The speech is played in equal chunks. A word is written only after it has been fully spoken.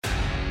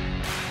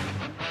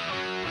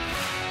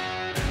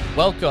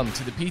Welcome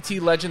to the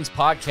PT Legends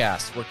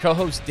podcast, where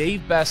co-host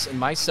Dave Bess and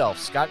myself,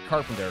 Scott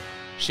Carpenter,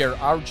 share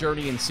our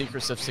journey and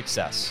secrets of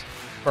success.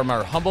 From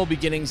our humble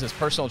beginnings as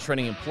personal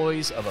training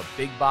employees of a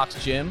big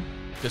box gym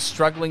to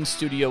struggling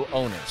studio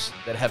owners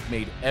that have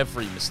made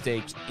every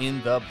mistake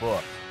in the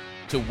book,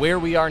 to where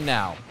we are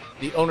now,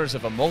 the owners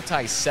of a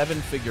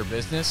multi-seven-figure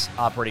business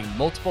operating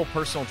multiple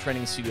personal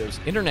training studios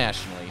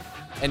internationally,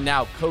 and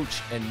now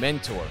coach and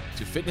mentor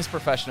to fitness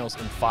professionals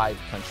in 5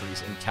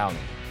 countries and counting.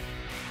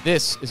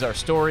 This is our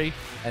story,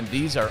 and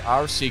these are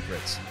our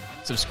secrets.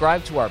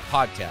 Subscribe to our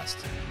podcast,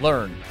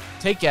 learn,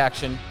 take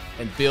action,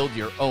 and build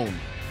your own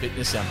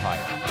fitness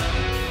empire.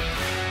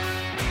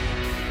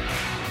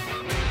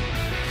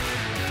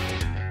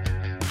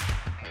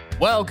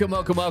 Welcome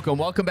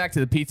back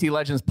to the PT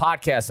Legends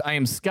podcast. I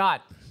am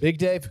Scott. Big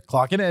Dave,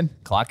 clocking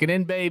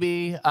in,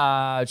 Baby.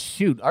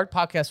 Shoot, our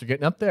podcasts are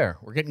getting up there.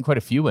 We're getting quite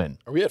a few in.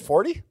 Are we at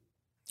 40?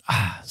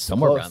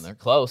 Somewhere around there.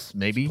 Close,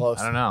 maybe. Close.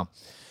 I don't know.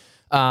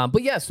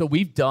 But yeah, so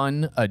we've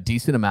done a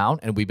decent amount,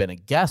 and we've been a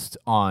guest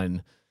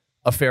on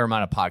a fair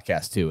amount of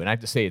podcasts too. And I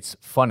have to say, it's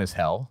fun as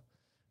hell.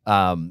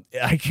 I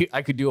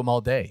could do them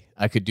all day.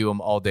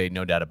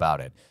 No doubt about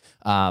it.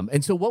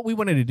 And so what we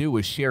wanted to do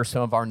was share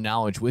some of our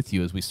knowledge with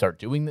you as we started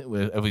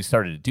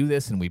to do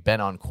this, and we've been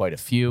on quite a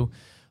few.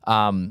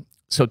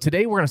 So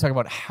today we're going to talk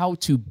about how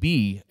to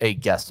be a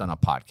guest on a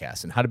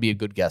podcast and how to be a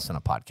good guest on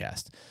a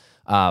podcast.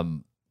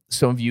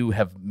 Some of you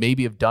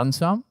have done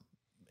some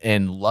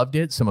and loved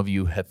it. Some of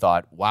you had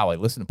thought, wow, I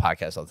listen to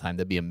podcasts all the time.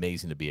 That'd be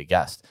amazing to be a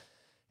guest.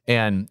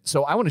 And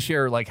so I want to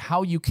share like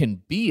how you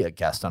can be a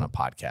guest on a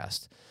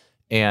podcast.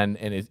 And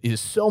it is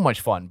so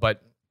much fun.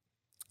 But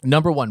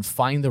number one,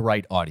 find the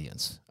right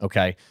audience,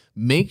 okay?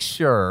 Make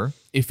sure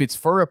if it's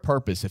for a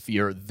purpose, if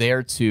you're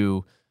there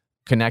to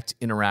connect,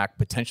 interact,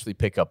 potentially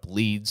pick up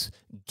leads,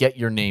 get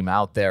your name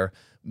out there,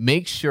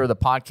 make sure the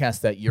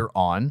podcast that you're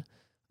on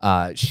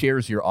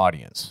shares your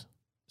audience.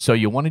 So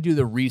you want to do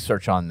the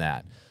research on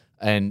that.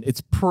 And it's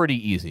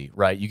pretty easy,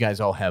 right? You guys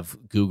all have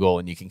Google,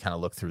 and you can kind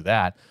of look through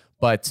that.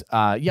 But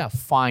yeah,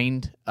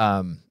 find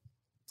what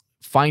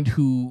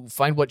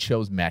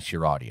shows match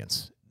your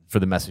audience for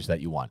the message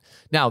that you want.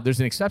 Now, there's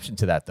an exception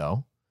to that,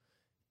 though.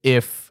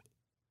 If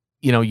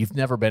you've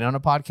never been on a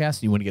podcast,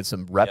 and you want to get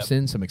some reps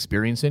in, some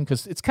experience in,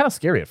 because it's kind of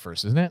scary at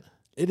first, isn't it?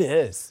 It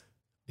is,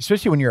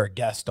 especially when you're a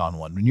guest on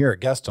one. When you're a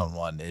guest on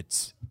one,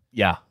 it's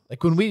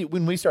like when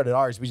we started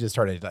ours, we just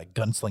started like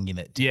gunslinging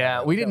it.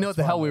 Yeah, we didn't know what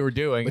the hell we were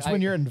doing. But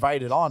when you're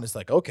invited on, it's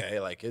like, okay,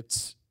 like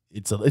it's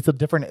a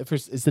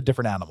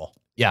different animal.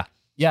 Yeah,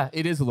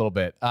 it is a little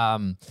bit.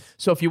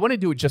 So if you want to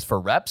do it just for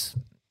reps,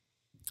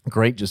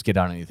 great, just get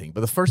on anything.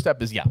 But the first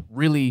step is,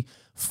 really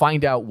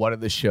find out what are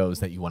the shows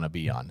that you want to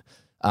be on,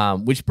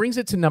 which brings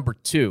it to number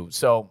 2.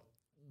 So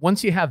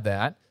once you have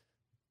that,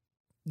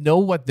 know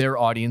what their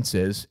audience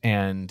is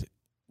and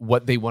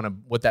what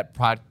that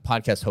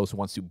podcast host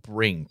wants to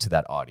bring to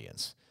that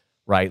audience,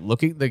 right?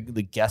 Look at the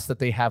guests that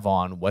they have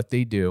on, what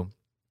they do.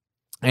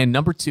 And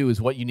number 2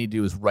 is what you need to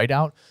do is write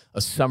out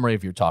a summary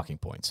of your talking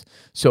points.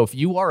 So if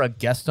you are a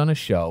guest on a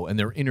show and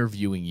they're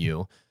interviewing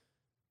you,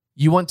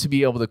 you want to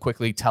be able to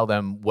quickly tell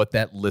them what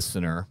that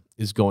listener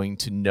is going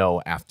to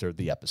know after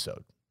the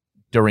episode,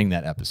 during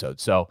that episode.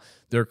 So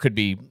there could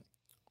be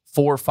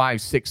 4,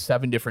 5, 6,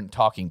 7 different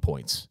talking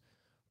points,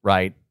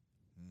 right?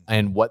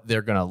 And what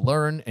they're going to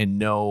learn and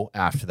know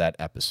after that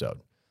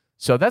episode.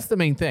 So that's the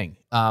main thing.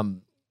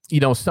 Some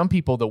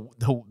people,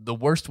 the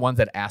worst ones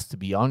that ask to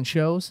be on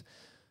shows,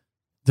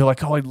 they're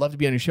like, oh, I'd love to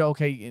be on your show.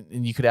 Okay.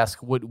 And you could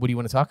ask, what do you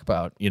want to talk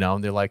about?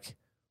 And they're like,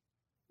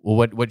 well,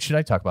 what should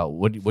I talk about?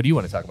 What do you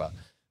want to talk about?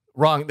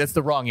 Wrong. That's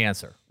the wrong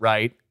answer,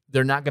 right?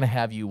 They're not going to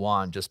have you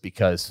on just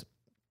because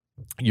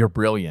you're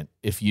brilliant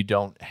if you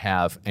don't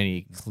have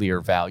any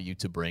clear value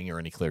to bring or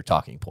any clear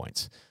talking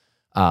points.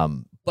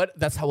 But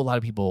that's how a lot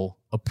of people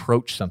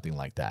approach something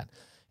like that.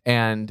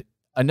 And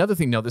another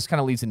thing, this kind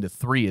of leads into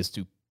 3, is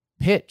to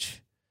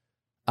pitch.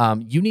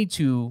 You need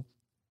to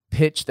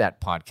pitch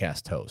that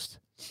podcast host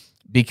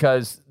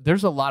because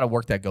there's a lot of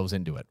work that goes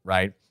into it,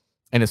 right?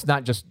 And it's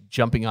not just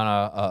jumping on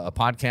a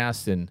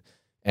podcast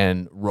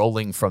and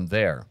rolling from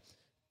there.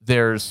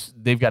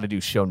 They've got to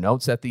do show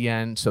notes at the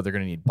end, so they're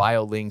going to need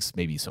bio links,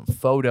 maybe some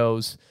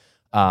photos,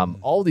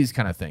 all these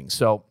kind of things.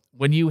 So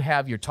when you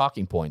have your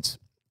talking points,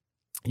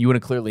 you want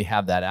to clearly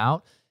have that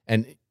out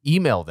and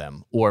email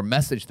them or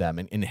message them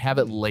and have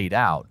it laid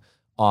out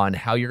on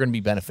how you're going to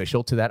be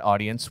beneficial to that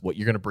audience, what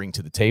you're going to bring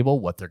to the table,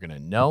 what they're going to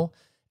know.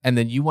 And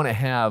then you want to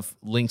have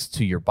links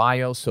to your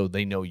bio so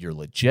they know you're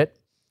legit.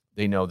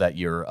 They know that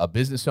you're a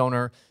business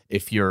owner.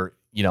 If you're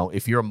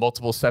a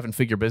multiple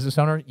 7-figure business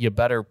owner, you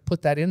better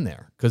put that in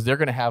there because they're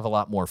going to have a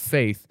lot more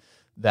faith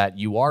that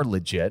you are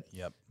legit.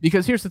 Yep.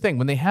 Because here's the thing,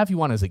 when they have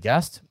you on as a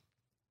guest,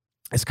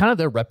 it's kind of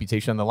their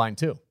reputation on the line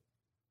too,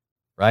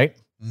 right?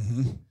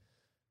 Mm-hmm.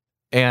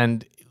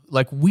 And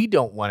like, we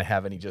don't want to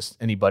have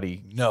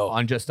anybody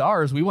on just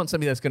ours. We want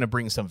somebody that's going to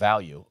bring some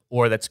value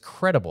or that's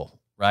credible,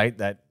 right?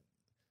 That's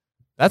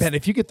Man,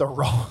 if you get the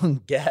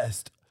wrong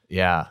guest,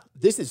 yeah,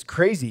 this is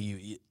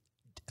crazy.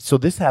 So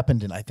this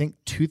happened in, I think,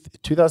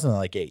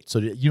 2008. So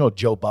you know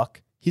Joe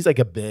Buck? He's like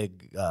a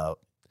big he's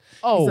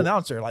an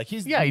announcer. Like he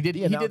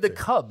did the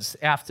Cubs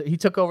after he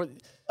took over.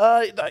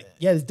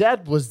 His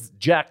dad was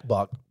Jack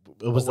Buck.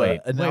 It was wait.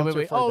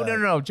 Oh,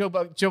 no. Joe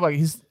Buck,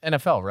 he's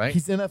NFL, right?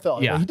 He's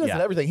NFL. Yeah. He does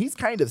everything. He's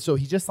so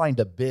he just signed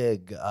a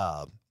big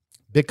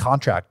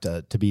contract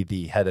to be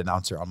the head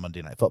announcer on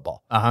Monday Night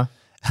Football.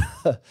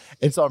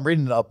 And so I'm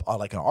reading it up on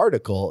like an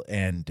article,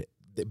 and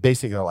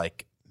basically they're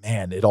like,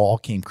 man, it all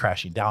came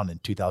crashing down in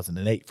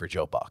 2008 for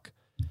Joe Buck.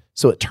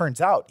 So it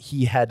turns out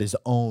he had his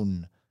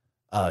own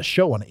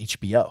show on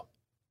HBO.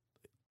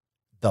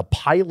 The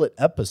pilot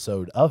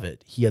episode of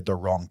it, he had the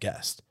wrong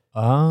guest.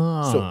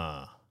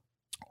 So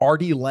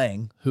Artie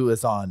Lang, who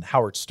is on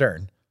Howard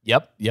Stern.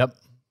 Yep.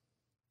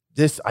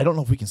 This, I don't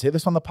know if we can say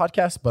this on the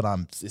podcast, but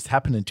this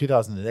happened in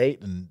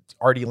 2008, and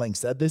Artie Lang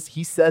said this.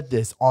 He said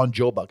this on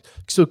Joe Buck.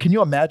 So can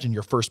you imagine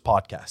your first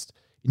podcast,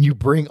 and you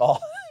bring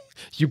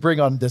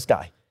on this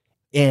guy,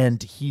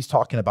 and he's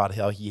talking about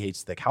how he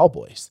hates the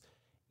Cowboys,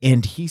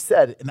 and he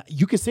said, and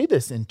you could say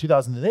this in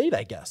 2008,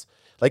 I guess.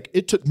 Like,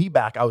 it took me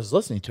back. I was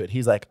listening to it.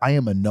 He's like, I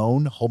am a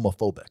known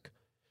homophobic.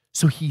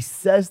 So he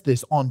says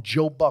this on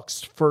Joe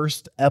Buck's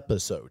first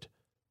episode.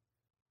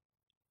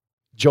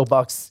 Joe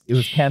Buck's, it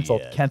was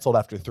canceled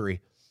after 3.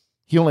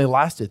 He only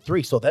lasted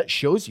 3. So that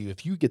shows you,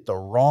 if you get the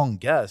wrong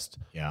guest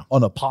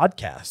on a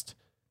podcast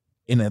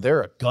and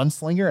they're a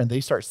gunslinger and they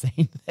start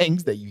saying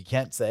things that you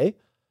can't say.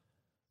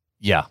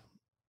 Yeah.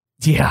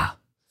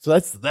 So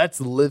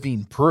that's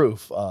living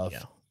proof of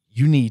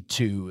you need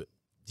to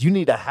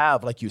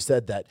have, like you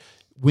said, that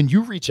when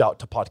you reach out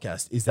to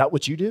podcasts, is that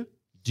what you do?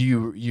 Do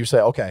you say,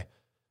 okay,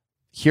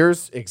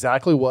 here's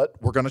exactly what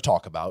we're going to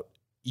talk about?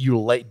 Do you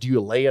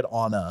lay it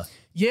on a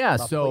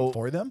plate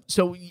for them?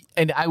 So,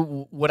 and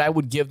what I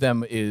would give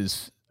them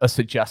is a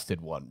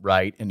suggested one,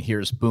 right? And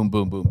here's boom,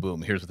 boom, boom,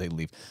 boom. Here's what they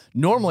leave.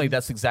 Normally,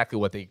 that's exactly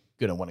what they're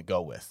going to want to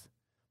go with,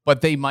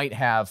 but they might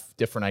have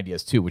different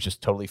ideas too, which is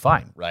totally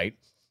fine, right?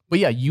 But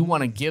yeah, you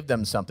want to give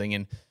them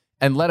something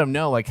and let them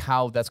know like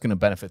how that's going to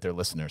benefit their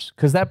listeners,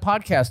 because that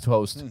podcast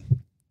host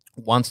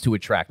wants to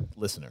attract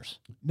listeners.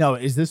 Now,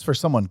 is this for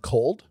someone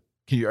cold?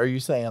 Are you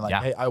saying like,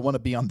 hey, I want to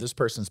be on this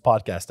person's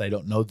podcast. I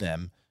don't know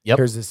them. Yep.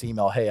 Here's this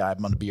email. Hey, I'm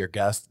going to be your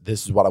guest.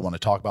 This is what I want to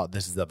talk about.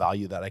 This is the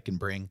value that I can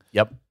bring.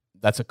 Yep.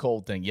 That's a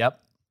cold thing.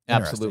 Yep.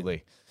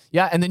 Absolutely.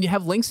 Yeah. And then you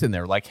have links in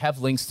there, like have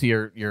links to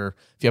your,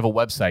 if you have a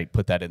website,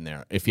 put that in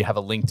there. If you have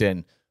a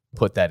LinkedIn,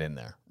 put that in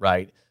there,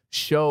 right?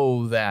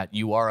 Show that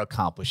you are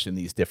accomplished in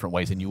these different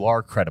ways and you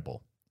are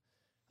credible.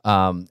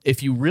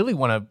 If you really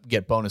want to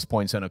get bonus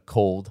points on a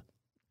cold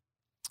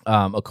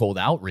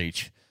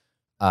outreach,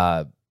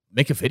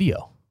 make a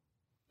video,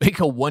 make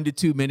a 1 to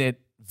 2 minute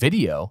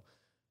video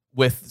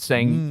with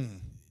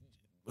saying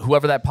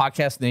whoever that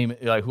podcast name,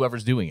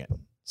 whoever's doing it.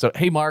 So,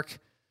 hey, Mark,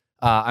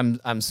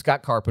 I'm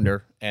Scott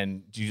Carpenter,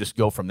 and you just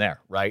go from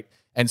there, right?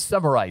 And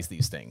summarize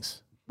these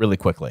things really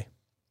quickly.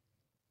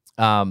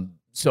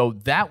 So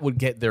that would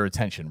get their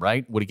attention,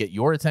 right? Would it get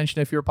your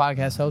attention if you're a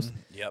podcast host?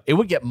 Yep. It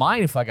would get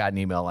mine if I got an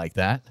email like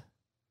that.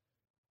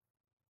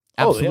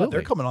 Absolutely. Oh, yeah,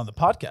 they're coming on the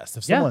podcast.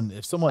 If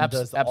someone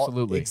does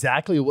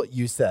exactly what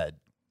you said,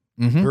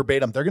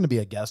 verbatim, they're going to be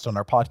a guest on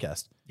our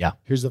podcast. Yeah.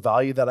 Here's the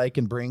value that I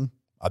can bring.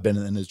 I've been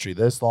in the industry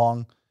this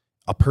long.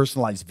 A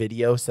personalized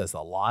video says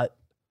a lot.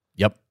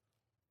 Yep.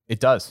 It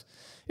does.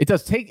 It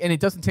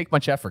doesn't take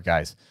much effort,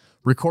 guys.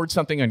 Record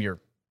something on your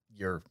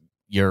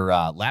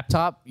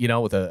laptop,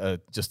 with a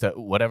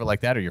whatever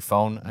like that, or your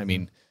phone. I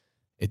mean,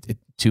 it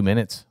 2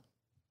 minutes.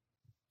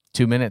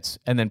 2 minutes,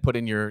 and then put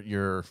in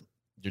your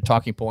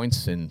talking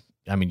points, and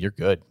I mean, you're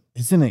good.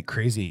 Isn't it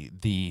crazy?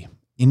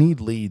 Any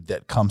lead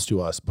that comes to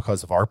us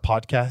because of our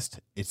podcast,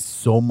 it's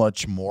so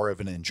much more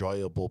of an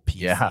enjoyable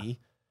PC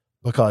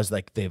because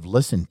like they've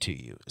listened to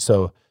you.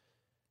 So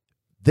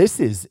this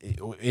is,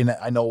 and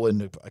I know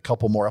in a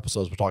couple more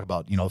episodes we'll talk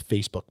about,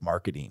 Facebook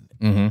marketing.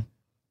 Mm-hmm.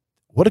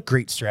 What a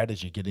great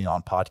strategy getting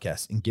on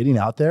podcasts and getting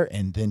out there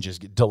and then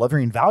just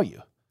delivering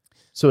value.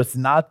 So it's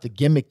not the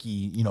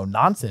gimmicky,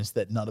 nonsense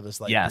that none of us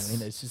like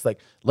doing. It's just like,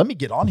 let me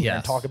get on here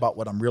and talk about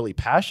what I'm really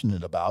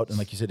passionate about. And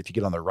like you said, if you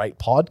get on the right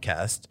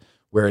podcast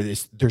where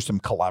there's some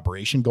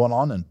collaboration going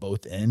on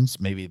both ends,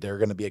 maybe they're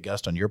going to be a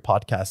guest on your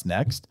podcast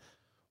next.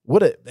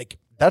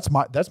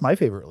 That's my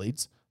favorite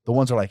leads. The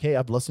ones that are like, hey,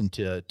 I've listened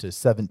to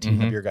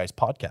 17 of your guys'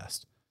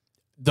 podcasts.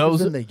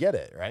 Those they get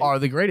it, right? Are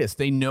the greatest.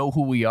 They know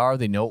who we are.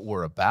 They know what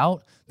we're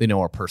about. They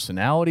know our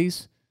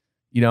personalities.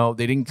 They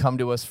didn't come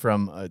to us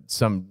from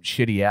some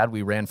shitty ad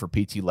we ran for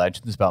PT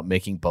Legends about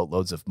making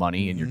boatloads of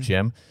money in your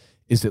gym.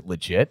 Is it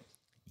legit?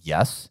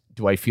 Yes.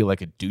 Do I feel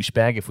like a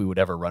douchebag if we would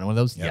ever run one of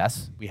those? Yep.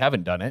 Yes. We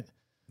haven't done it.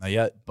 Not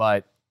yet.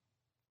 But,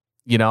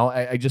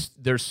 I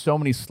just, there's so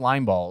many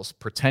slime balls,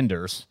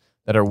 pretenders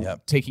that are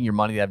taking your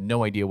money. They have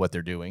no idea what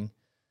they're doing.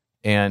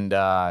 And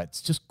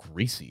it's just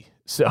greasy.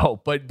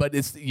 So, but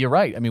you're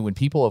right. I mean, when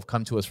people have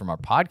come to us from our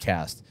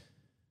podcast,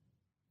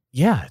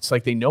 it's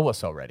like they know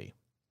us already.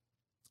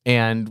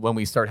 And when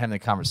we start having a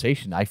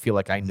conversation, I feel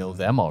like I know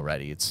them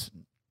already. It's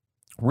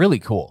really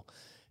cool.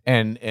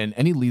 And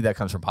any lead that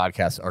comes from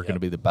podcasts are going to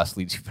be the best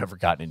leads you've ever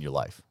gotten in your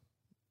life.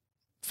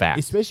 Fact.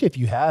 Especially if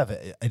you have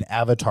an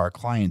avatar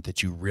client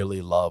that you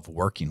really love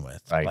working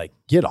with. Right. Like,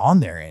 get on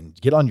there and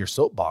get on your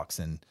soapbox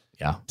and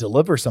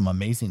deliver some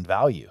amazing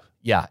value.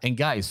 Yeah. And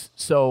guys,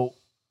 so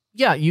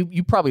yeah,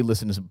 you probably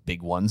listen to some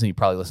big ones and you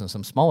probably listen to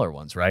some smaller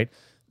ones, right?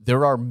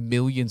 There are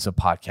millions of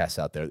podcasts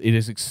out there. It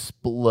has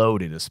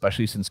exploded,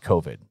 especially since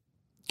COVID.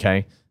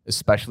 Okay.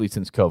 Especially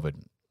since COVID.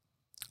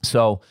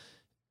 So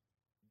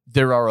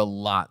there are a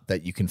lot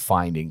that you can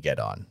find and get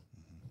on.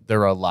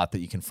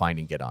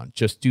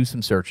 Just do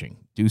some searching,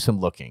 do some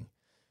looking.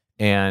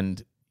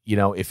 And,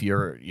 if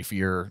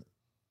you're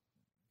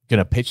going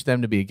to pitch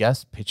them to be a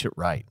guest, pitch it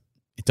right.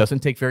 It doesn't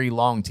take very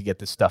long to get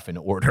this stuff in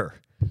order.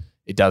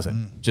 It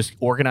doesn't. Just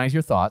organize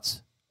your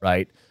thoughts,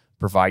 right?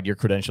 Provide your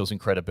credentials and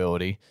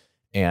credibility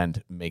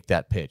and make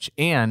that pitch.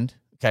 And,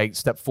 okay,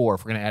 step 4,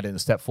 if we're going to add in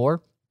step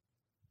 4,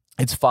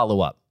 it's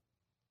follow up.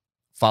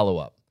 Follow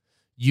up.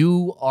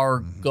 You are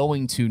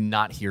going to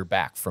not hear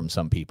back from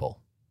some people.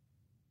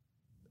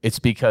 It's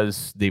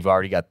because they've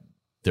already got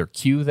their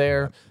queue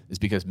there. It's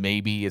because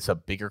maybe it's a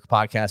bigger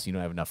podcast. You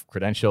don't have enough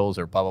credentials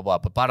or blah, blah, blah.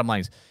 But bottom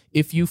line is,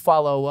 if you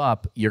follow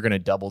up, you're going to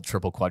double,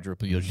 triple,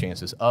 quadruple your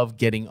chances of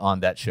getting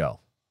on that show.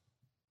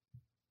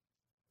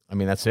 I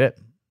mean, that's it.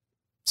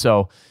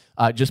 So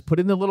just put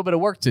in a little bit of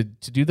work to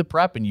do the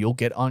prep and you'll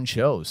get on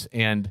shows.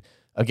 And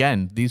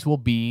again, these will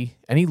be,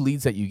 any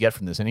leads that you get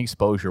from this, any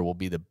exposure will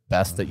be the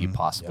best that you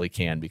possibly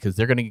can, because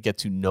they're going to get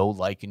to know,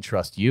 like, and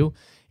trust you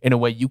in a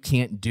way you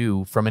can't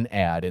do from an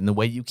ad, in the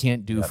way you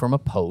can't do from a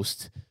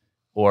post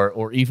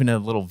or even a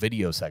little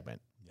video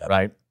segment,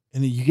 right?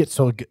 And you get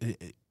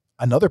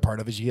another part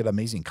of it is you get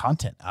amazing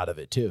content out of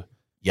it too.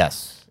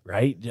 Yes.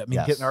 Right? I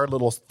mean, getting our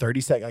little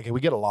 30-second, okay,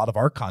 we get a lot of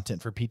our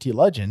content for PT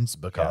Legends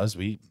because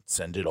we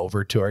send it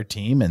over to our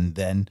team. And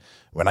then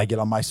when I get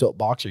on my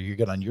soapbox or you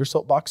get on your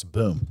soapbox,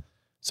 boom.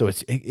 So it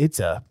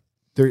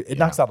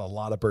knocks out a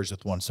lot of birds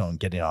with one stone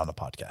getting on a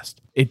podcast.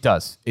 It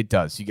does. It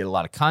does. You get a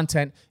lot of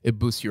content. It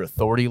boosts your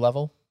authority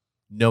level.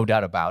 No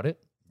doubt about it.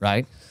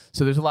 Right?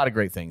 So there's a lot of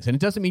great things. And it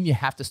doesn't mean you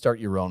have to start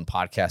your own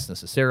podcast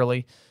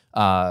necessarily.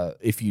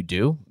 If you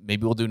do,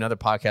 maybe we'll do another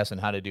podcast on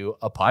how to do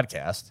a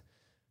podcast.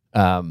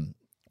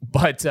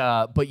 But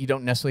you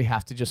don't necessarily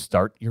have to just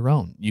start your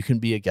own. You can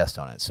be a guest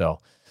on it.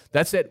 So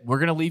that's it. We're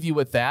going to leave you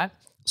with that.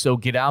 So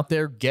get out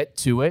there, get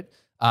to it,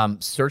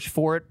 search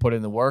for it, put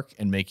in the work,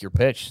 and make your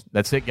pitch.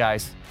 That's it,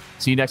 guys.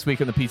 See you next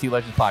week on the PT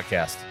Legends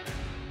podcast.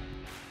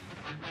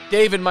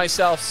 Dave and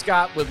myself,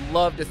 Scott, would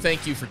love to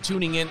thank you for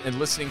tuning in and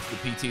listening to the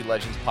PT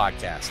Legends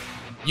podcast.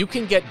 You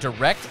can get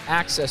direct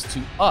access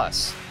to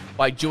us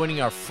by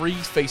joining our free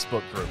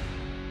Facebook group.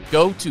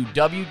 Go to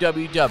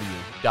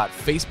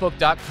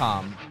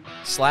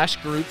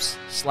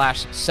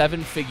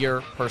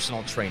www.facebook.com/groups/7-figure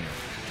personal trainer.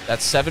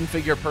 That's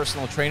 7-figure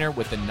personal trainer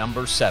with the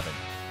number 7.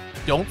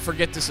 Don't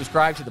forget to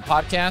subscribe to the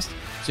podcast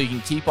so you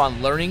can keep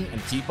on learning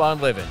and keep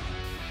on living.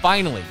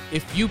 Finally,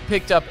 if you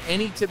picked up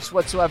any tips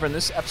whatsoever in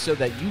this episode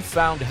that you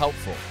found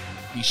helpful,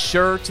 be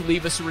sure to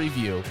leave us a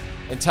review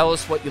and tell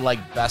us what you like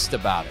best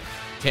about it.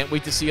 Can't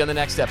wait to see you on the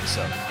next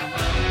episode.